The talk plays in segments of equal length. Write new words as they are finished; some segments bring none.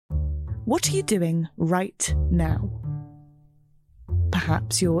What are you doing right now?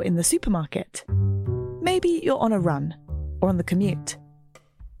 Perhaps you're in the supermarket. Maybe you're on a run or on the commute.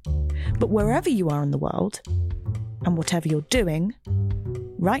 But wherever you are in the world, and whatever you're doing,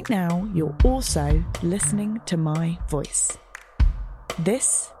 right now you're also listening to my voice.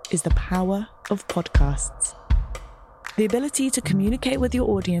 This is the power of podcasts. The ability to communicate with your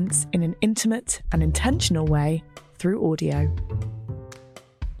audience in an intimate and intentional way through audio.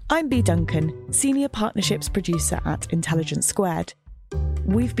 I'm Bea Duncan, Senior Partnerships Producer at Intelligence Squared.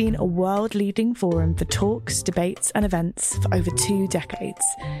 We've been a world-leading forum for talks, debates and events for over 2 decades.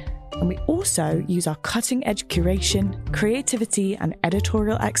 And we also use our cutting-edge curation, creativity and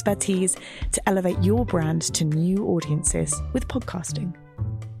editorial expertise to elevate your brand to new audiences with podcasting.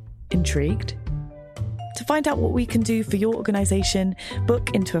 Intrigued? To find out what we can do for your organisation,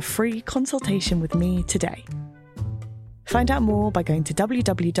 book into a free consultation with me today. Find out more by going to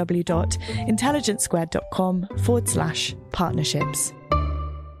www.intelligencesquared.com/partnerships.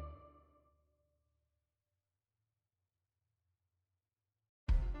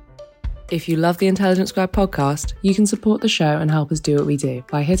 If you love the Intelligence Squared podcast, you can support the show and help us do what we do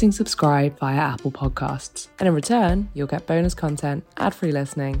by hitting subscribe via Apple Podcasts. And in return, you'll get bonus content, ad-free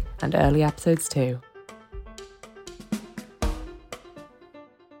listening, and early episodes too.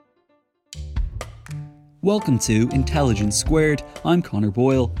 Welcome to Intelligence Squared. I'm Connor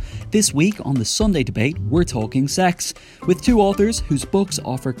Boyle. This week on the Sunday Debate, we're talking sex, with 2 authors whose books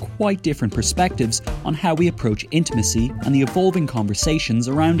offer quite different perspectives on how we approach intimacy and the evolving conversations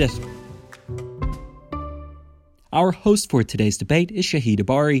around it. Our host for today's debate is Shahida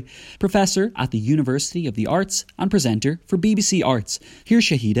Bari, Professor at the University of the Arts and presenter for BBC Arts. Here's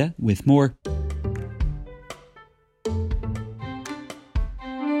Shahida with more.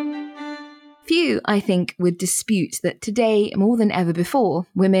 Few, I think, would dispute that today, more than ever before,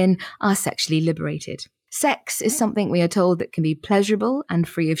 women are sexually liberated. Sex is something we are told that can be pleasurable and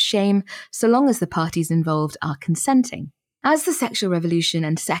free of shame, so long as the parties involved are consenting. As the sexual revolution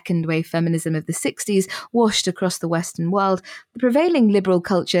and second-wave feminism of the 60s washed across the Western world, the prevailing liberal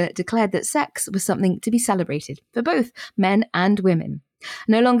culture declared that sex was something to be celebrated for both men and women.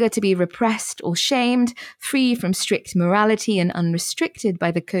 No longer to be repressed or shamed, free from strict morality and unrestricted by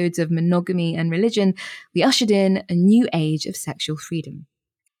the codes of monogamy and religion, we ushered in a new age of sexual freedom.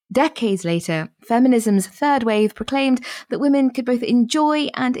 Decades later, feminism's third wave proclaimed that women could both enjoy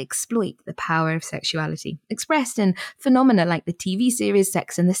and exploit the power of sexuality, expressed in phenomena like the TV series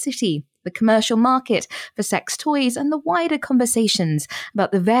Sex and the City, the commercial market for sex toys, and the wider conversations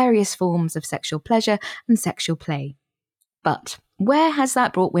about the various forms of sexual pleasure and sexual play. But where has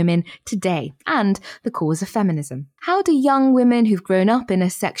that brought women today and the cause of feminism? How do young women who've grown up in a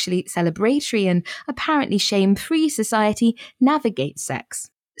sexually celebratory and apparently shame-free society navigate sex?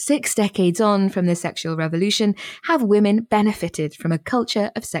 6 decades on from the sexual revolution, have women benefited from a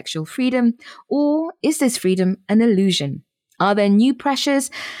culture of sexual freedom, or is this freedom an illusion? Are there new pressures?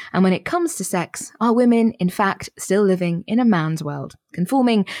 And when it comes to sex, are women, in fact, still living in a man's world,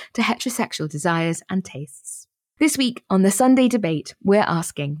 conforming to heterosexual desires and tastes? This week on the Sunday Debate, we're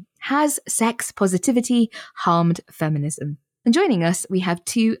asking, has sex positivity harmed feminism? And joining us, we have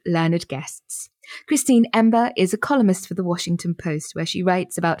 2 learned guests. Christine Ember is a columnist for The Washington Post, where she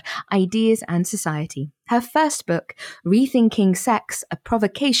writes about ideas and society. Her first book, Rethinking Sex, A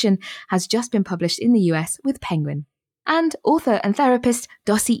Provocation, has just been published in the US with Penguin. And author and therapist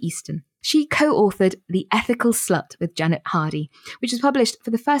Dossie Easton. She co-authored The Ethical Slut with Janet Hardy, which was published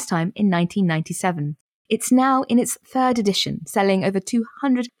for the first time in 1997. It's now in its 3rd edition, selling over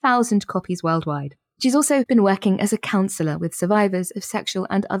 200,000 copies worldwide. She's also been working as a counsellor with survivors of sexual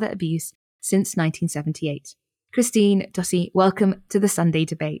and other abuse since 1978. Christine, Dossie, welcome to the Sunday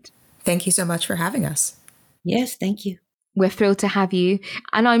Debate. Thank you so much for having us. Yes, thank you. We're thrilled to have you,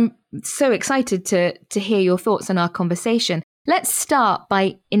 and I'm so excited to hear your thoughts on our conversation. Let's start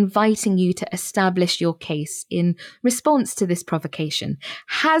by inviting you to establish your case in response to this provocation.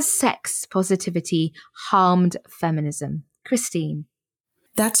 Has sex positivity harmed feminism? Christine.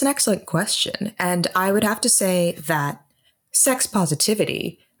 That's an excellent question. And I would have to say that sex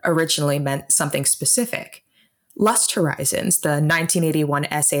positivity originally meant something specific. Lust Horizons, the 1981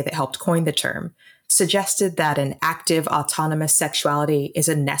 essay that helped coin the term, suggested that an active, autonomous sexuality is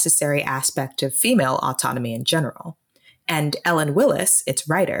a necessary aspect of female autonomy in general. And Ellen Willis, its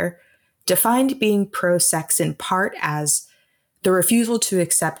writer, defined being pro-sex in part as the refusal to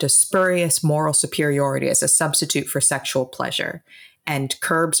accept a spurious moral superiority as a substitute for sexual pleasure, and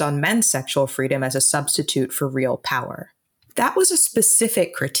curbs on men's sexual freedom as a substitute for real power. That was a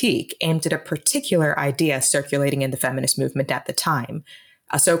specific critique aimed at a particular idea circulating in the feminist movement at the time,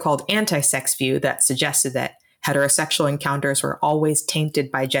 a so-called anti-sex view that suggested that heterosexual encounters were always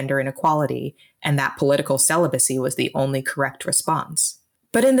tainted by gender inequality and that political celibacy was the only correct response.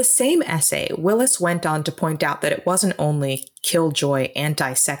 But in the same essay, Willis went on to point out that it wasn't only killjoy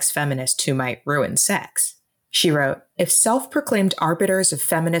anti-sex feminists who might ruin sex. She wrote, "If self-proclaimed arbiters of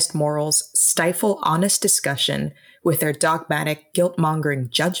feminist morals stifle honest discussion with their dogmatic, guilt-mongering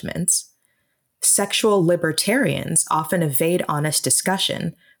judgments, sexual libertarians often evade honest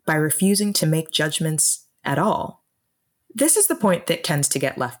discussion by refusing to make judgments at all." This is the point that tends to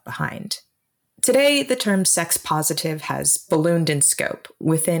get left behind. Today, the term sex positive has ballooned in scope.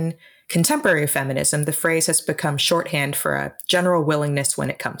 Within contemporary feminism, the phrase has become shorthand for a general willingness when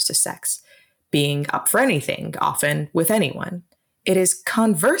it comes to sex, being up for anything, often with anyone. It is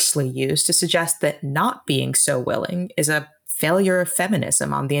conversely used to suggest that not being so willing is a failure of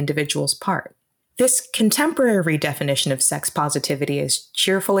feminism on the individual's part. This contemporary redefinition of sex positivity is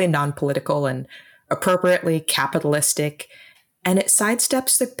cheerfully non-political and appropriately capitalistic, and it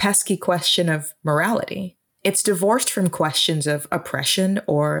sidesteps the pesky question of morality. It's divorced from questions of oppression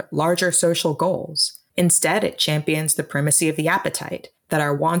or larger social goals. Instead, it champions the primacy of the appetite, that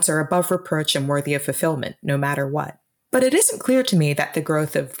our wants are above reproach and worthy of fulfillment, no matter what. But it isn't clear to me that the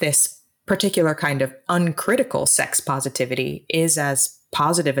growth of this particular kind of uncritical sex positivity is as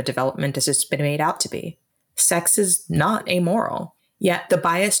positive a development as it's been made out to be. Sex is not amoral. Yet the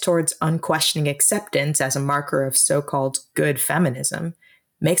bias towards unquestioning acceptance as a marker of so-called good feminism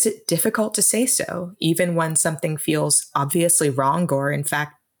makes it difficult to say so, even when something feels obviously wrong or, in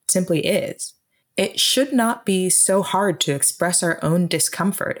fact, simply is. It should not be so hard to express our own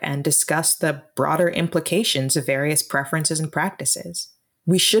discomfort and discuss the broader implications of various preferences and practices.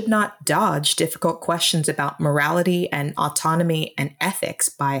 We should not dodge difficult questions about morality and autonomy and ethics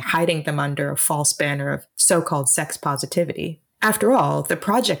by hiding them under a false banner of so-called sex positivity. After all, the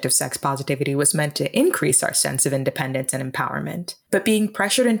project of sex positivity was meant to increase our sense of independence and empowerment, but being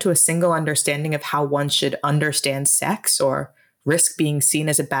pressured into a single understanding of how one should understand sex or risk being seen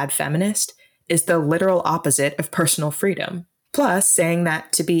as a bad feminist is the literal opposite of personal freedom. Plus, saying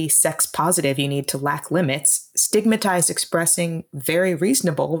that to be sex positive you need to lack limits stigmatized expressing very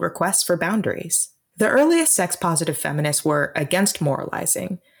reasonable requests for boundaries. The earliest sex positive feminists were against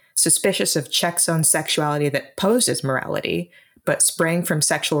moralizing, suspicious of checks on sexuality that posed as morality, but sprang from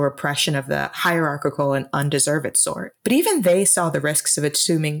sexual repression of the hierarchical and undeserved sort. But even they saw the risks of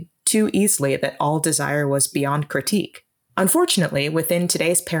assuming too easily that all desire was beyond critique. Unfortunately, within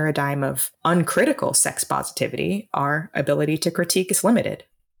today's paradigm of uncritical sex positivity, our ability to critique is limited.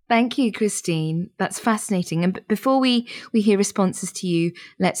 Thank you, Christine. That's fascinating. And before we hear responses to you,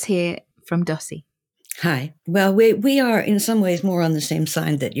 let's hear from Dossie. Hi. Well, we are in some ways more on the same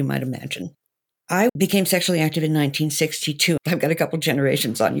side that you might imagine. I became sexually active in 1962. I've got a couple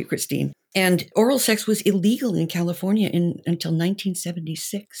generations on you, Christine. And oral sex was illegal in California until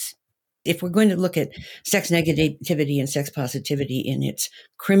 1976. If we're going to look at sex negativity and sex positivity in its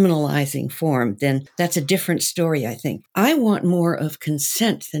criminalizing form, then that's a different story, I think. I want more of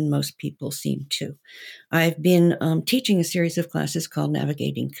consent than most people seem to. I've been teaching a series of classes called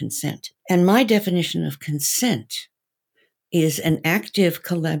Navigating Consent. And my definition of consent is an active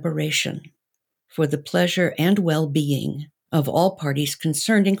collaboration for the pleasure and well-being of all parties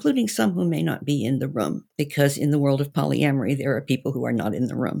concerned, including some who may not be in the room, because in the world of polyamory, there are people who are not in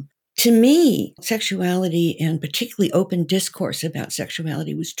the room. To me, sexuality and particularly open discourse about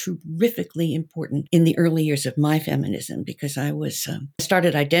sexuality was terrifically important in the early years of my feminism because I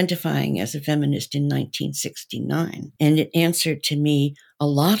started identifying as a feminist in 1969, and it answered to me a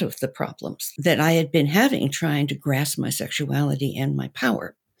lot of the problems that I had been having trying to grasp my sexuality and my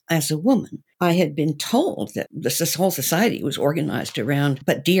power. As a woman, I had been told that this whole society was organized around,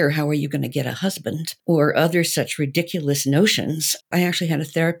 but dear, how are you going to get a husband? Or other such ridiculous notions. I actually had a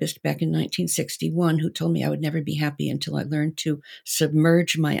therapist back in 1961 who told me I would never be happy until I learned to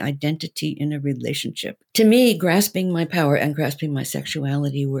submerge my identity in a relationship. To me, grasping my power and grasping my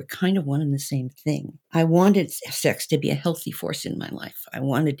sexuality were kind of one and the same thing. I wanted sex to be a healthy force in my life. I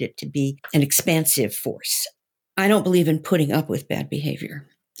wanted it to be an expansive force. I don't believe in putting up with bad behavior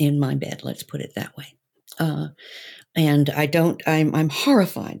in my bed, let's put it that way. And I'm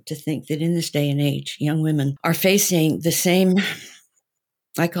horrified to think that in this day and age, young women are facing the same,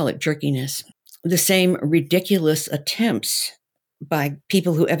 I call it jerkiness, the same ridiculous attempts by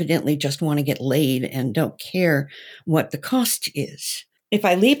people who evidently just want to get laid and don't care what the cost is. If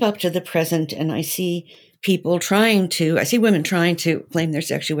I leap up to the present and I see people I see women trying to claim their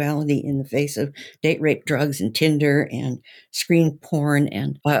sexuality in the face of date rape, drugs, and Tinder and screen porn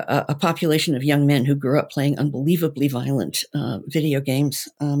and a population of young men who grew up playing unbelievably violent video games.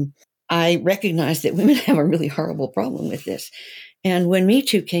 I recognize that women have a really horrible problem with this. And when Me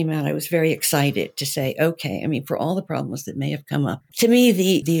Too came out, I was very excited to say, okay, I mean, for all the problems that may have come up, to me,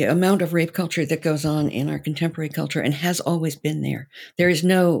 the amount of rape culture that goes on in our contemporary culture and has always been there. There is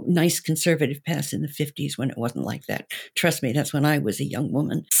no nice conservative past in the 50s when it wasn't like that. Trust me, that's when I was a young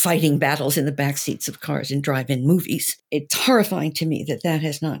woman fighting battles in the back seats of cars in drive-in movies. It's horrifying to me that that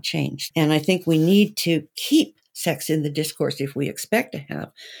has not changed. And I think we need to keep sex in the discourse if we expect to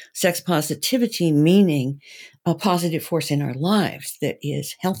have sex positivity, meaning a positive force in our lives that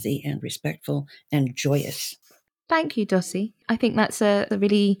is healthy and respectful and joyous. Thank you, Dossie. I think that's a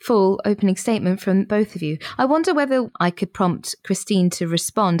really full opening statement from both of you. I wonder whether I could prompt Christine to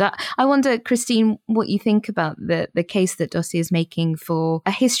respond. I wonder, Christine, what you think about the case that Dossie is making for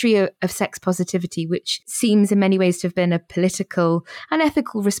a history of sex positivity, which seems in many ways to have been a political and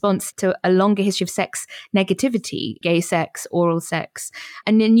ethical response to a longer history of sex negativity, gay sex, oral sex,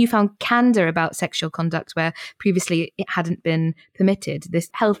 and a newfound candor about sexual conduct where previously it hadn't been permitted, this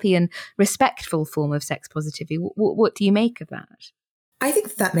healthy and respectful form of sex positivity. What do you make of that? I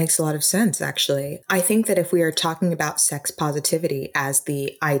think that makes a lot of sense, actually. I think that if we are talking about sex positivity as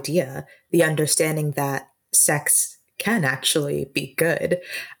the idea, the understanding that sex can actually be good,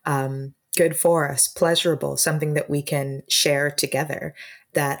 good for us, pleasurable, something that we can share together,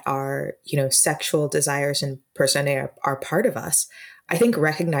 that our, sexual desires and personality are part of us. I think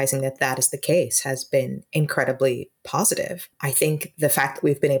recognizing that that is the case has been incredibly positive. I think the fact that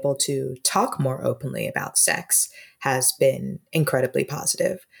we've been able to talk more openly about sex has been incredibly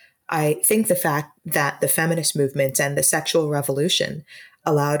positive. I think the fact that the feminist movement and the sexual revolution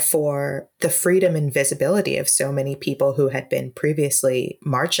allowed for the freedom and visibility of so many people who had been previously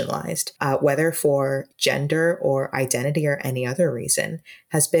marginalized, whether for gender or identity or any other reason,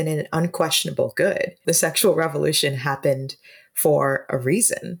 has been an unquestionable good. The sexual revolution happened for a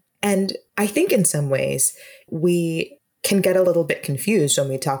reason. And I think in some ways we can get a little bit confused when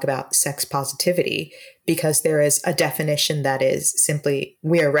we talk about sex positivity, because there is a definition that is simply,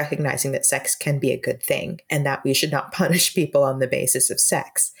 we are recognizing that sex can be a good thing and that we should not punish people on the basis of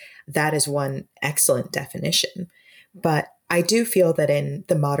sex. That is one excellent definition. But I do feel that in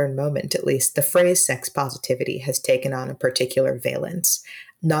the modern moment, at least, the phrase sex positivity has taken on a particular valence.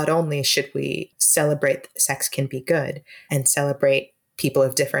 Not only should we celebrate that sex can be good and celebrate people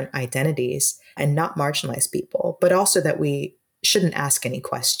of different identities and not marginalize people, but also that we shouldn't ask any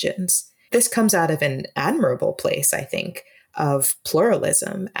questions. This comes out of an admirable place, I think, of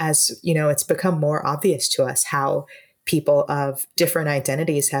pluralism. As it's become more obvious to us how people of different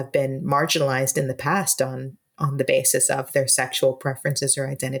identities have been marginalized in the past on the basis of their sexual preferences or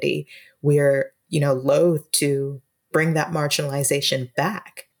identity. We're, loath to bring that marginalization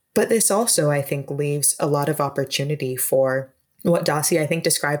back. But this also, I think, leaves a lot of opportunity for what Dossie, I think,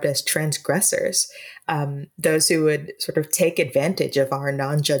 described as transgressors, those who would sort of take advantage of our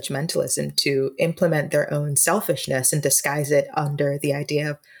non-judgmentalism to implement their own selfishness and disguise it under the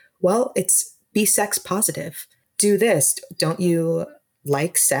idea of, well, it's be sex positive. Do this. Don't you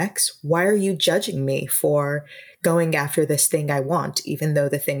like sex? Why are you judging me for going after this thing I want, even though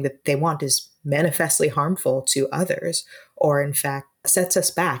the thing that they want is manifestly harmful to others, or in fact sets us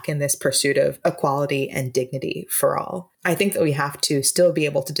back in this pursuit of equality and dignity for all? I think that we have to still be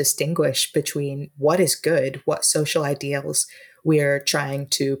able to distinguish between what is good, what social ideals we're trying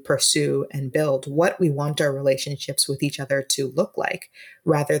to pursue and build, what we want our relationships with each other to look like,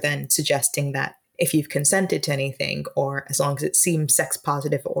 rather than suggesting that if you've consented to anything, or as long as it seems sex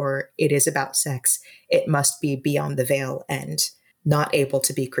positive or it is about sex, it must be beyond the veil and not able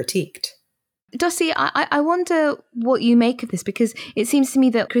to be critiqued. Dossie, I wonder what you make of this, because it seems to me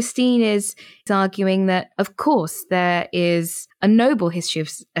that Christine is arguing that, of course, there is a noble history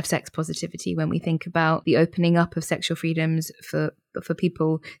of sex positivity when we think about the opening up of sexual freedoms for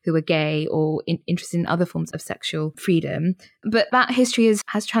people who are gay or interested in other forms of sexual freedom. But that history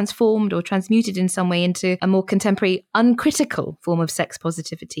has transformed or transmuted in some way into a more contemporary, uncritical form of sex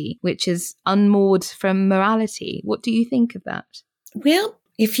positivity, which is unmoored from morality. What do you think of that? Well,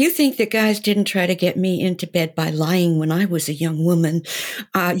 if you think that guys didn't try to get me into bed by lying when I was a young woman,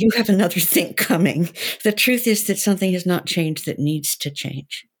 you have another thing coming. The truth is that something has not changed that needs to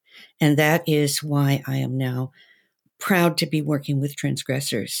change. And that is why I am now proud to be working with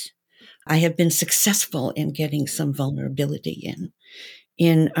transgressors. I have been successful in getting some vulnerability in.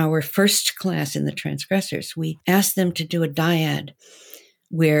 In our first class in the transgressors, we asked them to do a dyad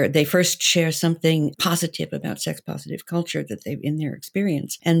where they first share something positive about sex positive culture that they've in their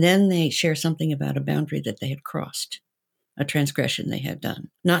experience, and then they share something about a boundary that they had crossed, a transgression they had done.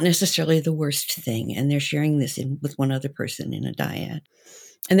 Not necessarily the worst thing, and they're sharing this with one other person in a dyad.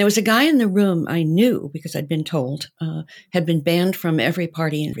 And there was a guy in the room I knew, because I'd been told, had been banned from every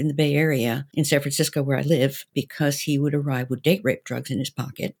party in the Bay Area, in San Francisco where I live, because he would arrive with date rape drugs in his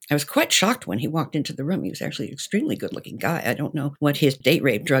pocket. I was quite shocked when he walked into the room. He was actually an extremely good-looking guy. I don't know what his date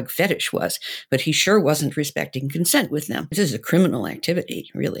rape drug fetish was, but he sure wasn't respecting consent with them. This is a criminal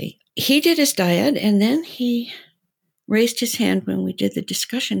activity, really. He did his dyad, and then he raised his hand when we did the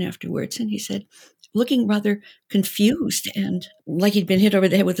discussion afterwards, and he said, looking rather confused and like he'd been hit over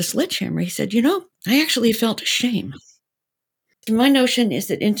the head with a sledgehammer, he said, I actually felt shame. My notion is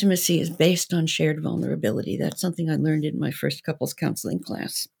that intimacy is based on shared vulnerability. That's something I learned in my first couples counseling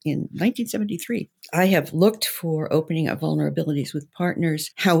class in 1973. I have looked for opening up vulnerabilities with partners,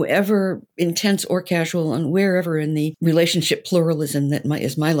 however intense or casual, and wherever in the relationship pluralism that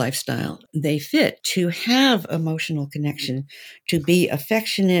is my lifestyle they fit, to have emotional connection, to be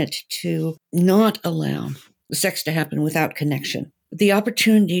affectionate, to not allow sex to happen without connection. The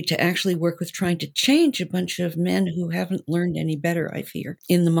opportunity to actually work with trying to change a bunch of men who haven't learned any better, I fear,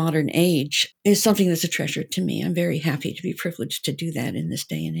 in the modern age is something that's a treasure to me. I'm very happy to be privileged to do that in this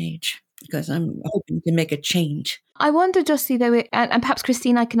day and age, because I'm hoping to make a change. I wonder, Josie, though, and perhaps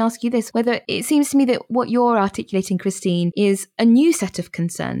Christine, I can ask you this, whether it seems to me that what you're articulating, Christine, is a new set of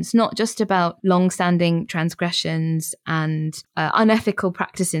concerns, not just about long-standing transgressions and unethical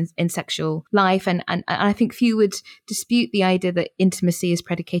practice in sexual life. And I think few would dispute the idea that intimacy is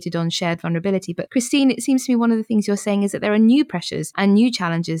predicated on shared vulnerability. But Christine, it seems to me one of the things you're saying is that there are new pressures and new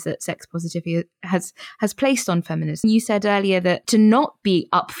challenges that sex positivity has placed on feminism. You said earlier that to not be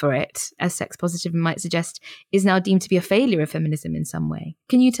up for it, as sex positive might suggest, is now deemed to be a failure of feminism in some way.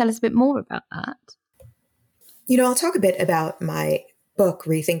 Can you tell us a bit more about that? I'll talk a bit about my book,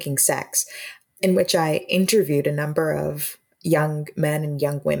 Rethinking Sex, in which I interviewed a number of young men and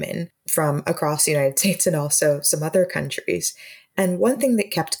young women from across the United States and also some other countries. And one thing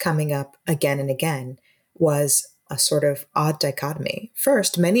that kept coming up again and again was a sort of odd dichotomy.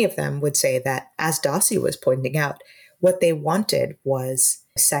 First, many of them would say that, as Dossie was pointing out, what they wanted was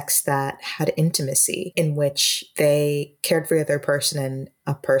sex that had intimacy, in which they cared for the other person and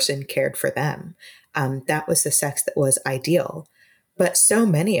a person cared for them. That was the sex that was ideal. But so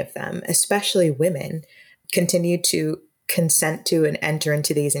many of them, especially women, continued to consent to and enter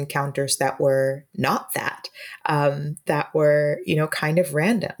into these encounters that were not that were, kind of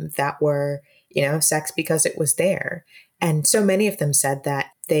random, that were, sex because it was there. And so many of them said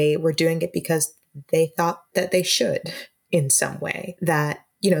that they were doing it because they thought that they should in some way, that,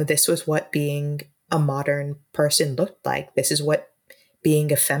 this was what being a modern person looked like. This is what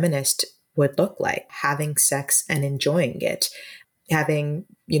being a feminist would look like, having sex and enjoying it, having,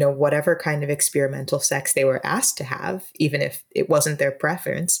 whatever kind of experimental sex they were asked to have, even if it wasn't their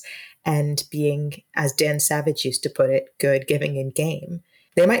preference, and being, as Dan Savage used to put it, good, giving, and game.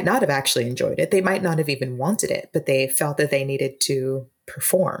 They might not have actually enjoyed it. They might not have even wanted it, but they felt that they needed to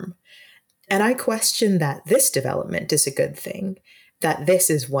perform. And I question that this development is a good thing, that this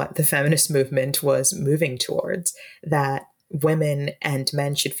is what the feminist movement was moving towards, that women and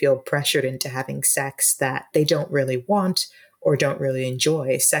men should feel pressured into having sex that they don't really want or don't really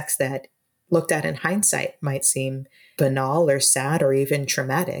enjoy, sex that, looked at in hindsight, might seem banal or sad or even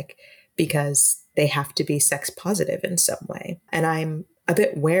traumatic because they have to be sex positive in some way. And I'm a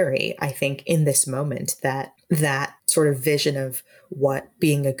bit wary, I think, in this moment that sort of vision of what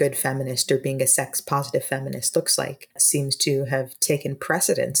being a good feminist or being a sex positive feminist looks like seems to have taken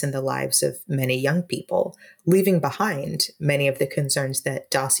precedence in the lives of many young people, leaving behind many of the concerns that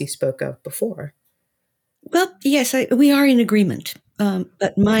Dossie spoke of before. Well, yes, we are in agreement.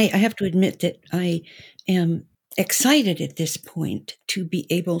 But I have to admit that I am excited at this point to be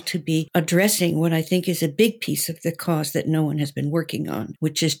able to be addressing what I think is a big piece of the cause that no one has been working on,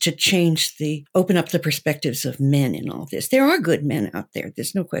 which is to open up the perspectives of men in all this. There are good men out there.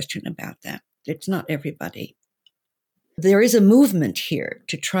 There's no question about that. It's not everybody. There is a movement here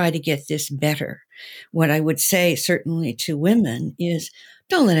to try to get this better. What I would say certainly to women is,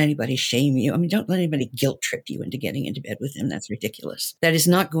 don't let anybody shame you. Don't let anybody guilt trip you into getting into bed with them. That's ridiculous. That is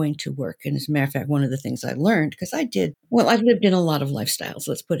not going to work. And as a matter of fact, one of the things I learned, because I've lived in a lot of lifestyles,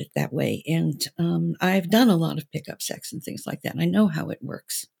 let's put it that way. And I've done a lot of pickup sex and things like that. And I know how it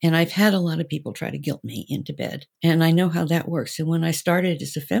works. And I've had a lot of people try to guilt me into bed. And I know how that works. And when I started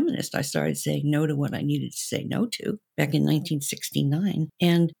as a feminist, I started saying no to what I needed to say no to back in 1969.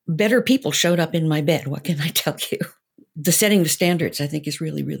 And better people showed up in my bed. What can I tell you? the setting of standards, I think, is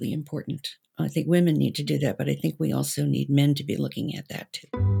really, really important. I think women need to do that, but I think we also need men to be looking at that too.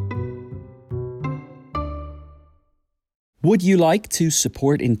 Would you like to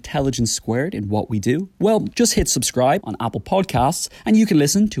support Intelligence Squared in what we do? Well, just hit subscribe on Apple Podcasts and you can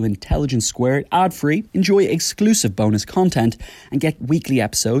listen to Intelligence Squared ad-free, enjoy exclusive bonus content, and get weekly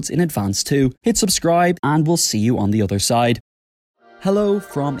episodes in advance too. Hit subscribe and we'll see you on the other side. Hello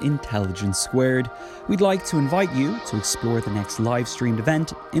from Intelligence Squared. We'd like to invite you to explore the next live-streamed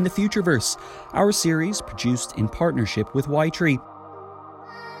event in the Futureverse, our series produced in partnership with Y-Tree.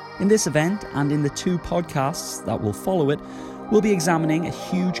 In this event, and in the 2 podcasts that will follow it, we'll be examining a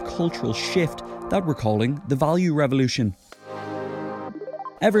huge cultural shift that we're calling the Value Revolution.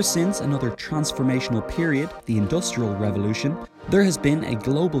 Ever since another transformational period, the Industrial Revolution, there has been a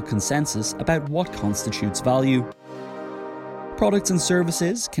global consensus about what constitutes value. Products and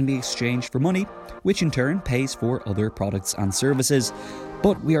services can be exchanged for money, which in turn pays for other products and services.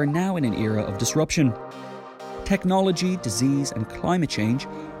 But we are now in an era of disruption. Technology, disease, and climate change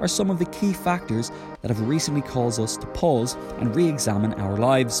are some of the key factors that have recently caused us to pause and re-examine our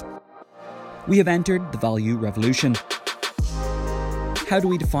lives. We have entered the value revolution. How do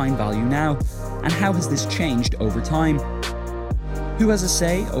we define value now? And how has this changed over time? Who has a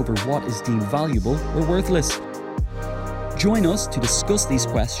say over what is deemed valuable or worthless? Join us to discuss these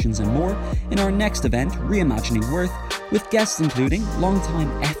questions and more in our next event, Reimagining Worth, with guests including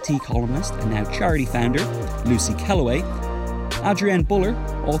longtime FT columnist and now charity founder Lucy Kellaway, Adrienne Buller,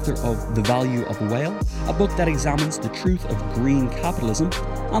 author of The Value of a Whale, a book that examines the truth of green capitalism,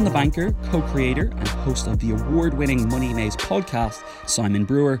 and the banker, co-creator and host of the award-winning Money Maze podcast, Simon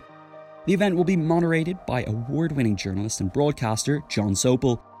Brewer. The event will be moderated by award-winning journalist and broadcaster John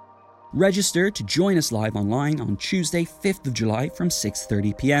Sopel. Register to join us live online on Tuesday, 5th of July from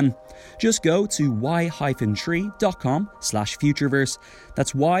 6:30 p.m. Just go to y-tree.com/futureverse.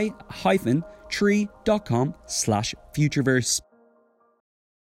 That's y-tree.com/futureverse.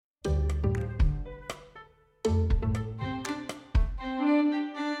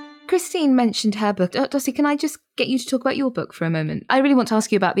 Christine mentioned her book. Dossie, can I just get you to talk about your book for a moment? I really want to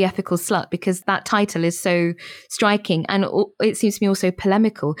ask you about The Ethical Slut because that title is so striking and it seems to me also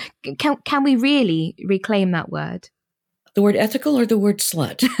polemical. Can we really reclaim that word? The word ethical or the word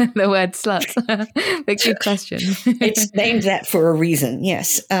slut? The word slut. A good question. It's named that for a reason,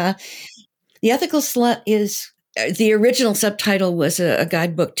 yes. The Ethical Slut is... The original subtitle was a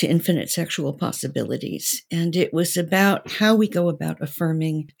guidebook to infinite sexual possibilities, and it was about how we go about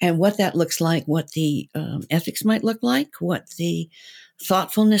affirming and what that looks like, what the ethics might look like, what the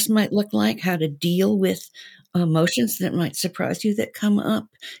thoughtfulness might look like, how to deal with emotions that might surprise you that come up.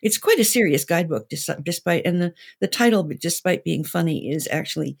 It's quite a serious guidebook, despite, and the title, despite being funny, is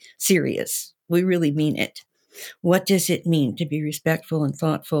actually serious. We really mean it. What does it mean to be respectful and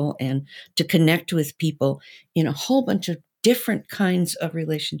thoughtful and to connect with people in a whole bunch of different kinds of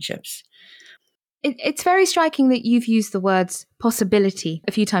relationships? It's very striking that you've used the words possibility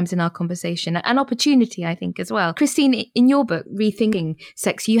a few times in our conversation and opportunity, I think, as well. Christine, in your book, Rethinking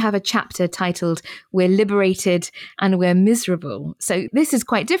Sex, you have a chapter titled We're Liberated and We're Miserable. So this is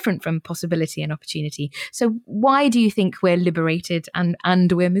quite different from possibility and opportunity. So why do you think we're liberated and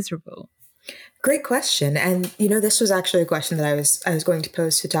we're miserable? Great question. And, this was actually a question that I was going to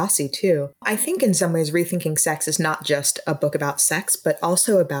pose to Dossie too. I think in some ways, Rethinking Sex is not just a book about sex, but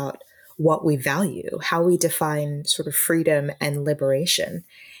also about what we value, how we define sort of freedom and liberation.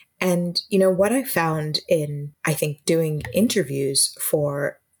 And, what I found in, I think, doing interviews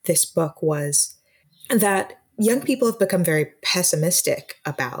for this book was that young people have become very pessimistic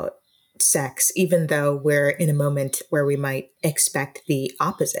about sex, even though we're in a moment where we might expect the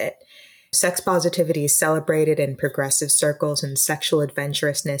opposite. Sex positivity is celebrated in progressive circles and sexual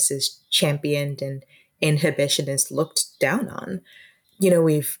adventurousness is championed and inhibition is looked down on.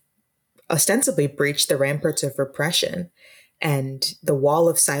 We've ostensibly breached the ramparts of repression and the wall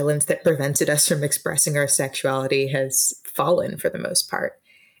of silence that prevented us from expressing our sexuality has fallen for the most part.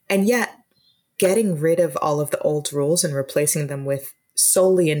 And yet, getting rid of all of the old rules and replacing them with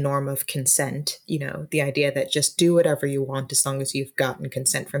solely a norm of consent, the idea that just do whatever you want as long as you've gotten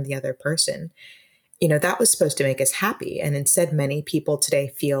consent from the other person, that was supposed to make us happy. And instead, many people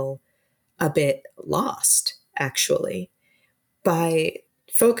today feel a bit lost, actually, by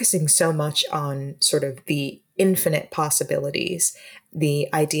focusing so much on sort of the infinite possibilities, the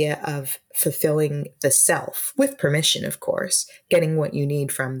idea of fulfilling the self with permission, of course, getting what you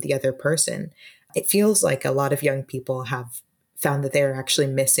need from the other person. It feels like a lot of young people have found that they're actually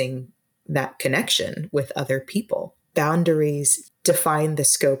missing that connection with other people. Boundaries define the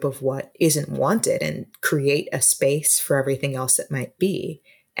scope of what isn't wanted and create a space for everything else that might be.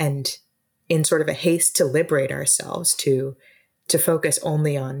 And in sort of a haste to liberate ourselves, to focus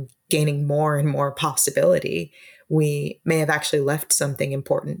only on gaining more and more possibility, we may have actually left something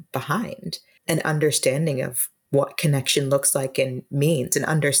important behind. An understanding of what connection looks like and means, and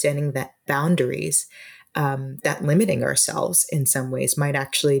understanding that boundaries, that limiting ourselves in some ways might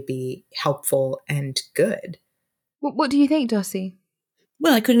actually be helpful and good. What do you think, Dossie?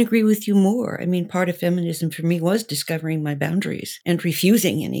 Well, I couldn't agree with you more. I mean, part of feminism for me was discovering my boundaries and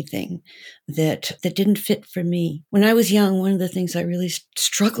refusing anything that didn't fit for me. When I was young, one of the things I really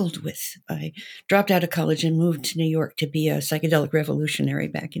struggled with, I dropped out of college and moved to New York to be a psychedelic revolutionary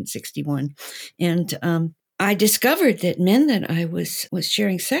back in 1961. And I discovered that men that I was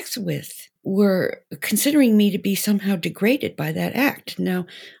sharing sex with were considering me to be somehow degraded by that act. Now,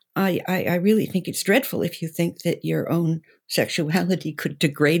 I really think it's dreadful if you think that your own sexuality could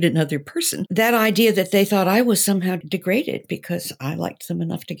degrade another person. That idea that they thought I was somehow degraded because I liked them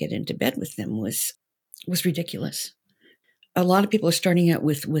enough to get into bed with them was ridiculous. A lot of people are starting out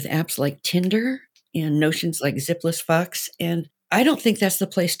with apps like Tinder and notions like Zipless Fox, and I don't think that's the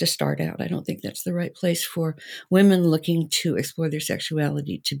place to start out. I don't think that's the right place for women looking to explore their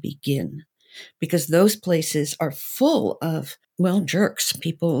sexuality to begin, because those places are full of, well, jerks,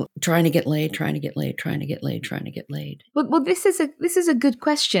 people trying to get laid. Well, this is a good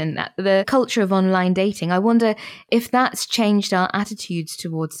question. The culture of online dating. I wonder if that's changed our attitudes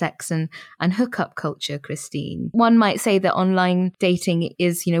towards sex and hookup culture, Christine. One might say that online dating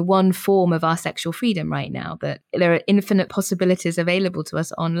is, one form of our sexual freedom right now, that there are infinite possibilities available to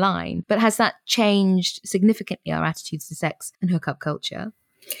us online. But has that changed significantly our attitudes to sex and hookup culture?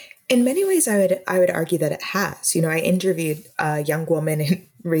 In many ways, I would argue that it has. I interviewed a young woman in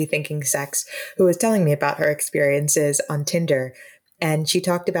Rethinking Sex who was telling me about her experiences on Tinder. And she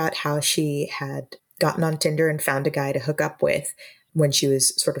talked about how she had gotten on Tinder and found a guy to hook up with when she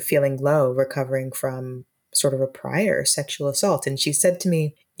was sort of feeling low, recovering from sort of a prior sexual assault. And she said to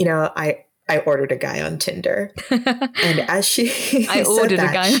me, I ordered a guy on Tinder. And as she I ordered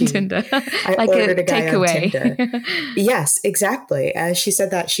a guy on Tinder. I ordered a guy on Tinder. Yes, exactly. As she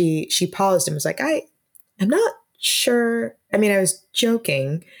said that, she paused and was like, I'm not sure. I mean, I was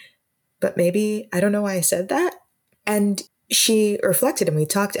joking, but maybe I don't know why I said that. And she reflected, and we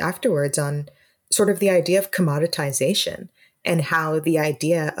talked afterwards on sort of the idea of commoditization and how the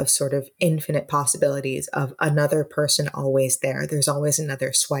idea of sort of infinite possibilities of another person always there's always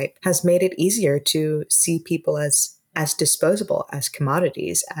another swipe, has made it easier to see people as disposable, as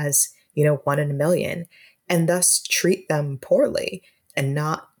commodities, as, one in a million, and thus treat them poorly and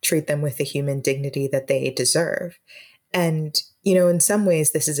not treat them with the human dignity that they deserve. And, in some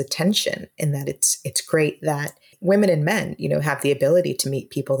ways, this is a tension in that it's great that women and men, have the ability to meet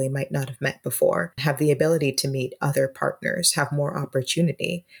people they might not have met before, have the ability to meet other partners, have more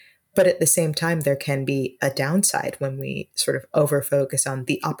opportunity. But at the same time, there can be a downside when we sort of over-focus on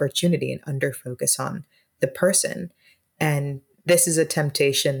the opportunity and under-focus on the person. And this is a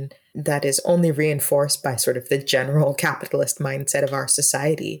temptation that is only reinforced by sort of the general capitalist mindset of our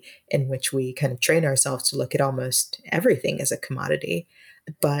society, in which we kind of train ourselves to look at almost everything as a commodity,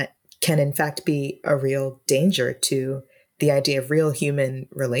 but can in fact be a real danger to the idea of real human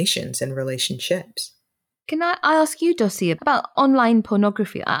relations and relationships. Can I ask you, Dossie, about online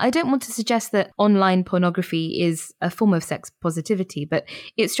pornography? I don't want to suggest that online pornography is a form of sex positivity, but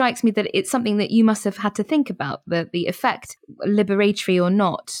it strikes me that it's something that you must have had to think about, the effect, liberatory or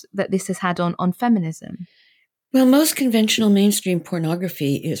not, that this has had on feminism. Well, most conventional mainstream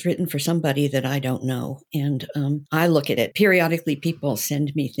pornography is written for somebody that I don't know. And I look at it. Periodically, people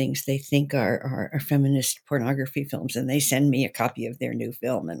send me things they think are feminist pornography films, and they send me a copy of their new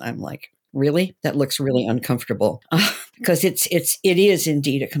film. And I'm like, really? That looks really uncomfortable. Because it is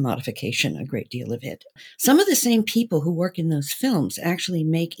indeed a commodification, a great deal of it. Some of the same people who work in those films actually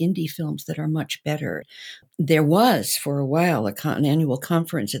make indie films that are much better. There was, for a while, an annual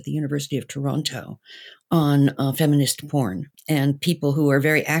conference at the University of Toronto on feminist porn, and people who are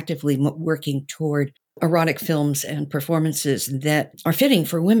very actively working toward erotic films and performances that are fitting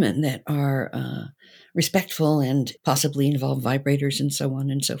for women, that are respectful and possibly involve vibrators and so on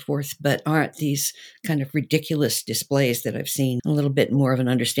and so forth, but aren't these kind of ridiculous displays that I've seen. A little bit more of an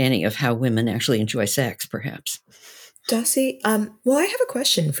understanding of how women actually enjoy sex, perhaps. Dossie, well, I have a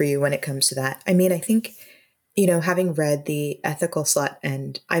question for you when it comes to that. I mean, I think, having read The Ethical Slut,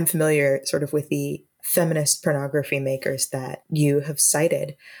 and I'm familiar sort of with the feminist pornography makers that you have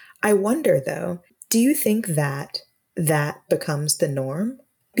cited, I wonder, though, do you think that becomes the norm?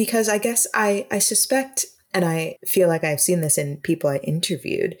 Because I guess I suspect And I feel like I've seen this in people I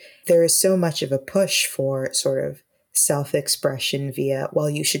interviewed. There is so much of a push for sort of self-expression via, well,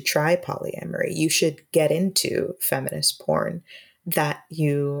 you should try polyamory, you should get into feminist porn, that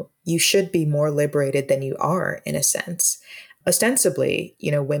you should be more liberated than you are, in a sense. Ostensibly,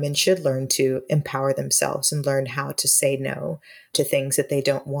 women should learn to empower themselves and learn how to say no to things that they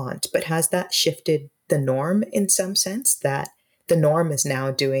don't want. But has that shifted the norm in some sense, that the norm is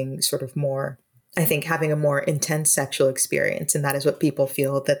now doing sort of more, I think, having a more intense sexual experience, and that is what people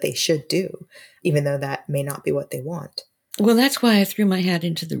feel that they should do, even though that may not be what they want? Well, that's why I threw my hat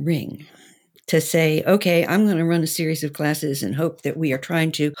into the ring, to say, okay, I'm going to run a series of classes and hope that we are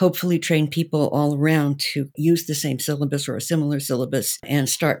trying to hopefully train people all around to use the same syllabus or a similar syllabus and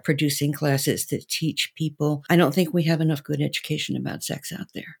start producing classes that teach people. I don't think we have enough good education about sex out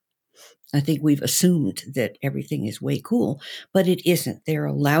there. I think we've assumed that everything is way cool, but it isn't. There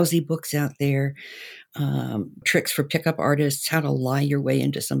are lousy books out there, tricks for pickup artists, how to lie your way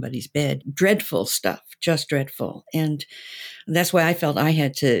into somebody's bed. Dreadful stuff, just dreadful. And that's why I felt I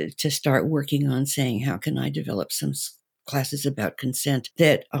had to start working on saying, how can I develop some classes about consent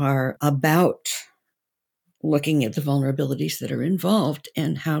that are about looking at the vulnerabilities that are involved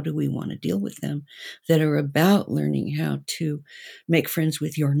and how do we want to deal with them, that are about learning how to make friends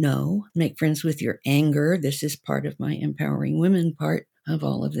with your no, make friends with your anger. This is part of my empowering women part of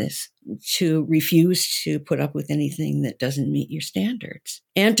all of this, to refuse to put up with anything that doesn't meet your standards,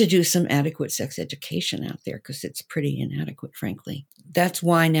 and to do some adequate sex education out there, because it's pretty inadequate, frankly. That's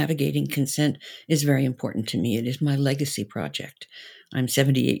why navigating consent is very important to me. It is my legacy project. I'm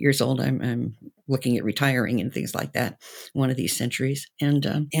 78 years old. I'm looking at retiring and things like that one of these centuries. And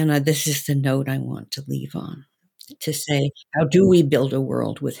this is the note I want to leave on, to say, how do we build a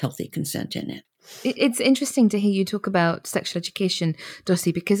world with healthy consent in it? It's interesting to hear you talk about sexual education,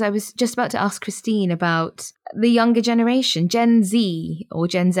 Dossie, because I was just about to ask Christine about the younger generation, Gen Z, or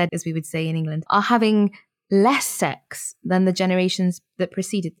Gen Z, as we would say in England, are having less sex than the generations that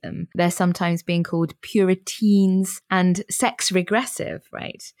preceded them. They're sometimes being called Puritans and sex regressive,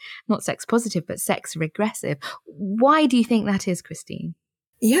 right? Not sex positive, but sex regressive. Why do you think that is, Christine?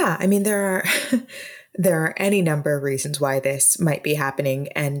 Yeah, I mean, there are any number of reasons why this might be happening,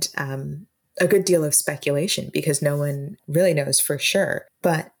 and a good deal of speculation, because no one really knows for sure.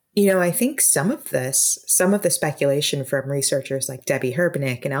 But I think some of the speculation from researchers like Debbie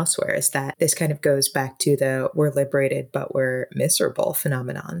Herbenick and elsewhere is that this kind of goes back to the we're liberated, but we're miserable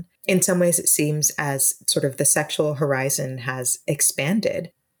phenomenon. In some ways, it seems as sort of the sexual horizon has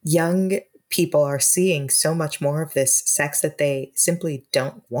expanded. Young people are seeing so much more of this sex that they simply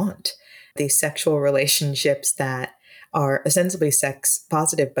don't want. These sexual relationships that are ostensibly sex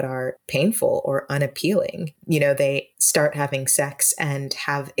positive, but are painful or unappealing. They start having sex and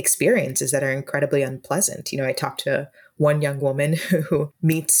have experiences that are incredibly unpleasant. I talked to one young woman who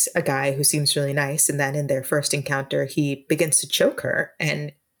meets a guy who seems really nice, and then in their first encounter, he begins to choke her,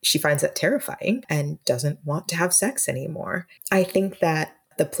 and she finds that terrifying and doesn't want to have sex anymore. I think that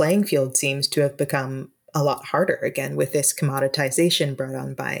the playing field seems to have become a lot harder again with this commoditization brought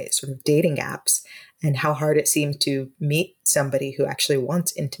on by sort of dating apps, and how hard it seems to meet somebody who actually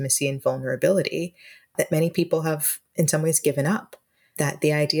wants intimacy and vulnerability, that many people have in some ways given up, that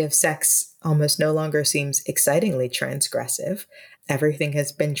the idea of sex almost no longer seems excitingly transgressive. Everything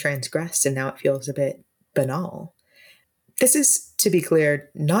has been transgressed and now it feels a bit banal. This is, to be clear,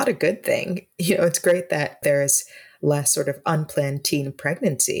 not a good thing. It's great that there's less sort of unplanned teen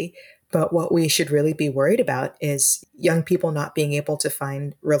pregnancy, but what we should really be worried about is young people not being able to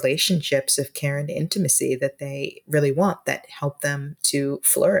find relationships of care and intimacy that they really want, that help them to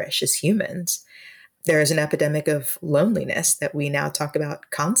flourish as humans. There is an epidemic of loneliness that we now talk about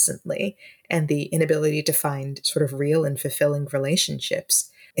constantly, and the inability to find sort of real and fulfilling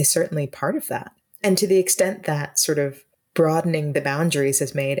relationships is certainly part of that. And to the extent that sort of broadening the boundaries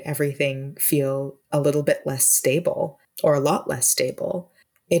has made everything feel a little bit less stable, or a lot less stable,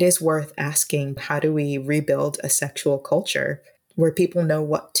 it is worth asking, how do we rebuild a sexual culture where people know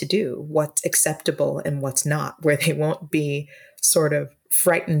what to do, what's acceptable and what's not, where they won't be sort of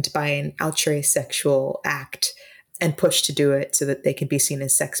frightened by an outre sexual act and pushed to do it so that they can be seen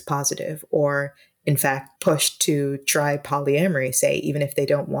as sex positive, or in fact pushed to try polyamory, say, even if they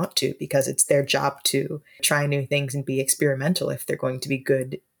don't want to, because it's their job to try new things and be experimental if they're going to be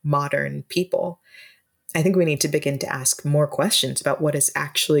good modern people. I think we need to begin to ask more questions about what is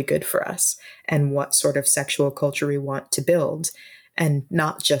actually good for us and what sort of sexual culture we want to build, and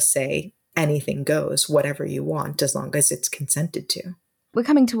not just say anything goes, whatever you want, as long as it's consented to. We're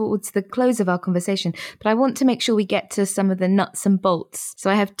coming towards the close of our conversation, but I want to make sure we get to some of the nuts and bolts. So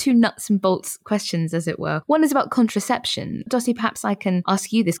I have 2 nuts and bolts questions, as it were. One is about contraception. Dossie, perhaps I can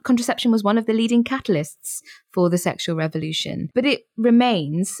ask you this. Contraception was one of the leading catalysts for the sexual revolution, but it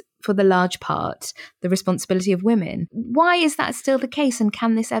remains, for the large part, the responsibility of women. Why is that still the case, and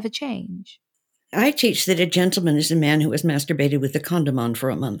can this ever change? I teach that a gentleman is a man who has masturbated with a condom on for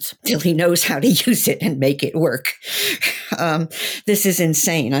a month till he knows how to use it and make it work. This is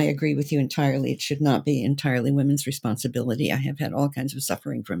insane. I agree with you entirely. It should not be entirely women's responsibility. I have had all kinds of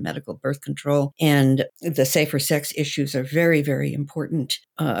suffering from medical birth control, and the safer sex issues are very, very important,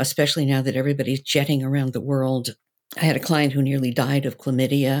 especially now that everybody's jetting around the world. I had a client who nearly died of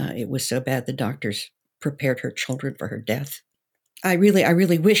chlamydia. It was so bad the doctors prepared her children for her death. I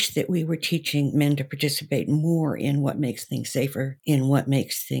really wish that we were teaching men to participate more in what makes things safer, in what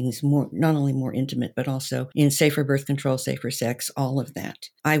makes things more, not only more intimate, but also in safer birth control, safer sex, all of that.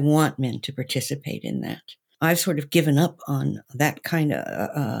 I want men to participate in that. I've sort of given up on that kind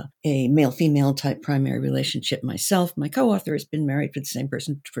of a male-female type primary relationship myself. My co-author has been married to the same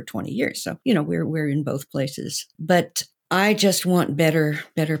person for 20 years. So, we're in both places. But I just want better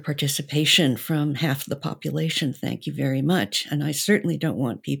participation from half the population. Thank you very much. And I certainly don't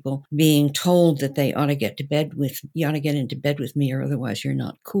want people being told that you ought to get into bed with me, or otherwise you're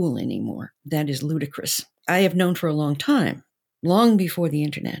not cool anymore. That is ludicrous. I have known for a long time, long before the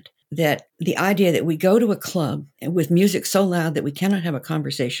internet, that the idea that we go to a club with music so loud that we cannot have a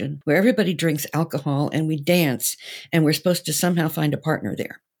conversation, where everybody drinks alcohol and we dance, and we're supposed to somehow find a partner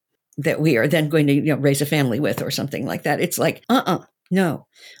there that we are then going to raise a family with or something like that. It's like, no.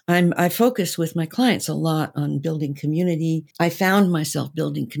 I focus with my clients a lot on building community. I found myself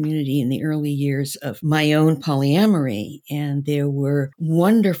building community in the early years of my own polyamory, and there were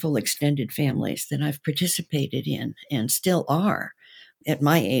wonderful extended families that I've participated in and still are. At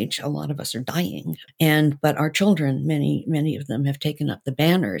my age, a lot of us are dying. But our children, many of them have taken up the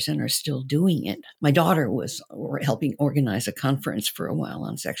banners and are still doing it. My daughter was helping organize a conference for a while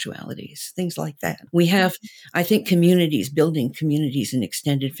on sexualities, things like that. We have, I think, building communities and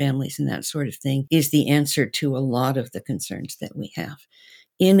extended families and that sort of thing is the answer to a lot of the concerns that we have.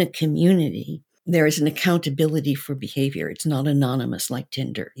 In a community, there is an accountability for behavior. It's not anonymous like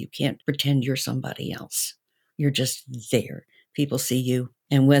Tinder. You can't pretend you're somebody else. You're just there. People see you.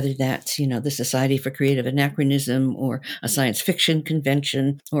 And whether that's, the Society for Creative Anachronism or a science fiction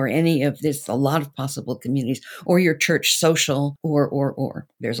convention or any of this, a lot of possible communities, or your church social, or.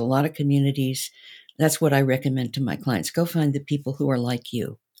 There's a lot of communities. That's what I recommend to my clients. Go find the people who are like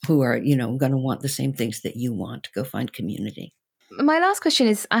you, who are, going to want the same things that you want. Go find community. My last question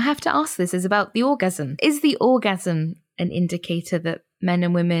is, I have to ask this, is about the orgasm. Is the orgasm an indicator that men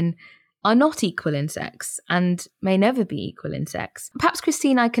and women are not equal in sex and may never be equal in sex? Perhaps,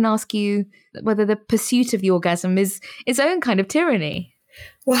 Christine, I can ask you whether the pursuit of the orgasm is its own kind of tyranny.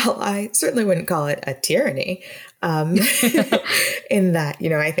 Well, I certainly wouldn't call it a tyranny in that,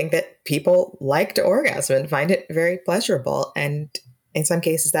 I think that people like to orgasm and find it very pleasurable. And in some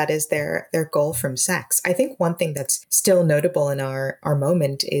cases, that is their goal from sex. I think one thing that's still notable in our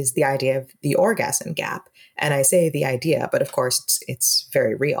moment is the idea of the orgasm gap. And I say the idea, but of course, it's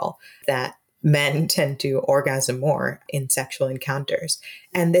very real that men tend to orgasm more in sexual encounters.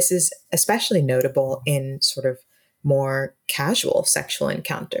 And this is especially notable in sort of more casual sexual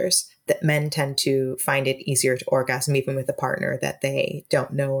encounters, that men tend to find it easier to orgasm even with a partner that they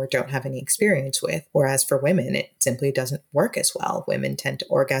don't know or don't have any experience with. Whereas for women, it simply doesn't work as well. Women tend to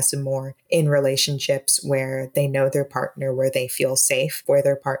orgasm more in relationships where they know their partner, where they feel safe, where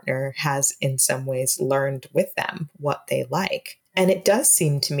their partner has in some ways learned with them what they like. And it does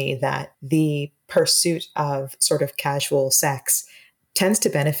seem to me that the pursuit of sort of casual sex tends to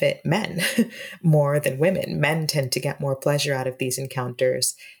benefit men more than women. Men tend to get more pleasure out of these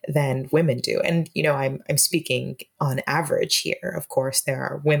encounters than women do. And, I'm speaking on average here. Of course, there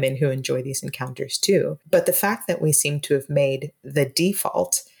are women who enjoy these encounters too. But the fact that we seem to have made the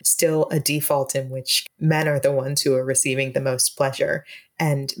default still a default in which men are the ones who are receiving the most pleasure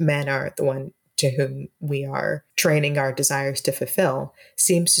and men are the one to whom we are training our desires to fulfill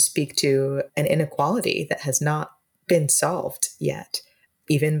seems to speak to an inequality that has not been solved yet,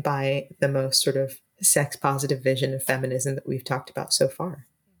 even by the most sort of sex positive vision of feminism that we've talked about so far.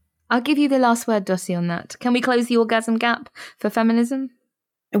 I'll give you the last word, Dossie, on that. Can we close the orgasm gap for feminism?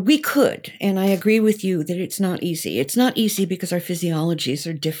 We could, and I agree with you that it's not easy. It's not easy because our physiologies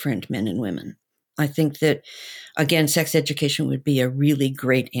are different, men and women. I think that, again, sex education would be a really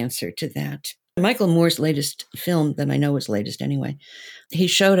great answer to that. Michael Moore's latest film, that I know is latest anyway, he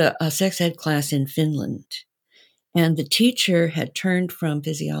showed a sex ed class in Finland. And the teacher had turned from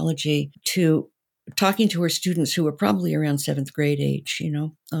physiology to talking to her students who were probably around 7th grade age,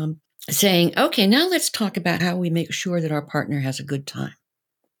 saying, okay, now let's talk about how we make sure that our partner has a good time.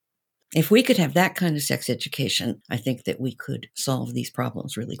 If we could have that kind of sex education, I think that we could solve these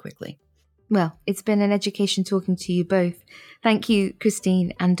problems really quickly. Well, it's been an education talking to you both. Thank you,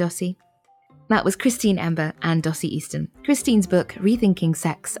 Christine and Dossie. That was Christine Ember and Dossie Easton. Christine's book, Rethinking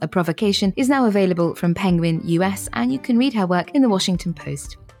Sex, A Provocation, is now available from Penguin US, and you can read her work in the Washington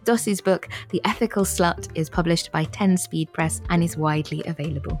Post. Dossie's book, The Ethical Slut, is published by 10 Speed Press and is widely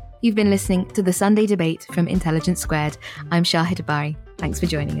available. You've been listening to The Sunday Debate from Intelligence Squared. I'm Shahid Abari. Thanks for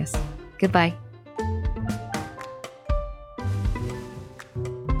joining us. Goodbye.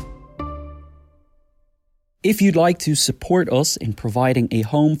 If you'd like to support us in providing a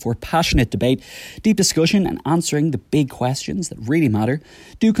home for passionate debate, deep discussion and answering the big questions that really matter,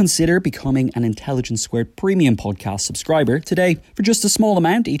 do consider becoming an Intelligence Squared Premium Podcast subscriber today. For just a small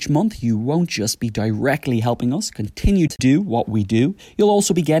amount each month, you won't just be directly helping us continue to do what we do, you'll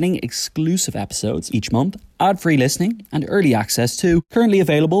also be getting exclusive episodes each month, ad-free listening and early access too. Currently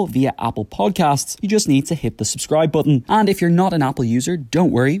available via Apple Podcasts. You just need to hit the subscribe button. And if you're not an Apple user,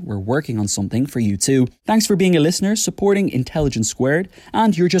 don't worry, we're working on something for you too. Thanks for being a listener, supporting Intelligence Squared,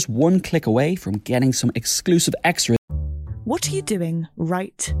 and you're just one click away from getting some exclusive extras. What are you doing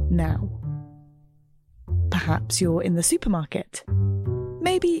right now? Perhaps you're in the supermarket.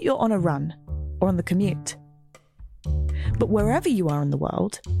 Maybe you're on a run or on the commute. But wherever you are in the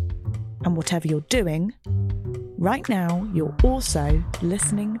world, and whatever you're doing, right now you're also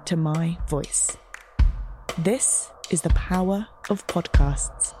listening to my voice. This is the power of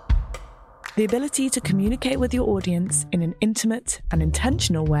podcasts. The ability to communicate with your audience in an intimate and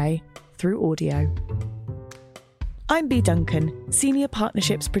intentional way through audio. I'm Bea Duncan, Senior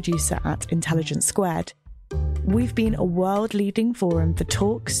Partnerships Producer at Intelligence Squared. We've been a world-leading forum for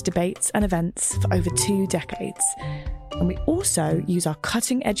talks, debates and events for over 2 decades. And we also use our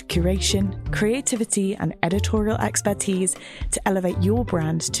cutting-edge curation, creativity and editorial expertise to elevate your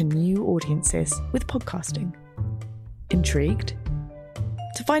brand to new audiences with podcasting. Intrigued?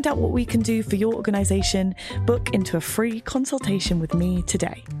 To find out what we can do for your organisation, book into a free consultation with me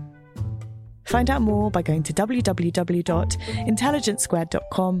today. Find out more by going to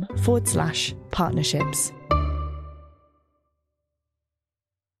www.intelligencesquared.com/partnerships.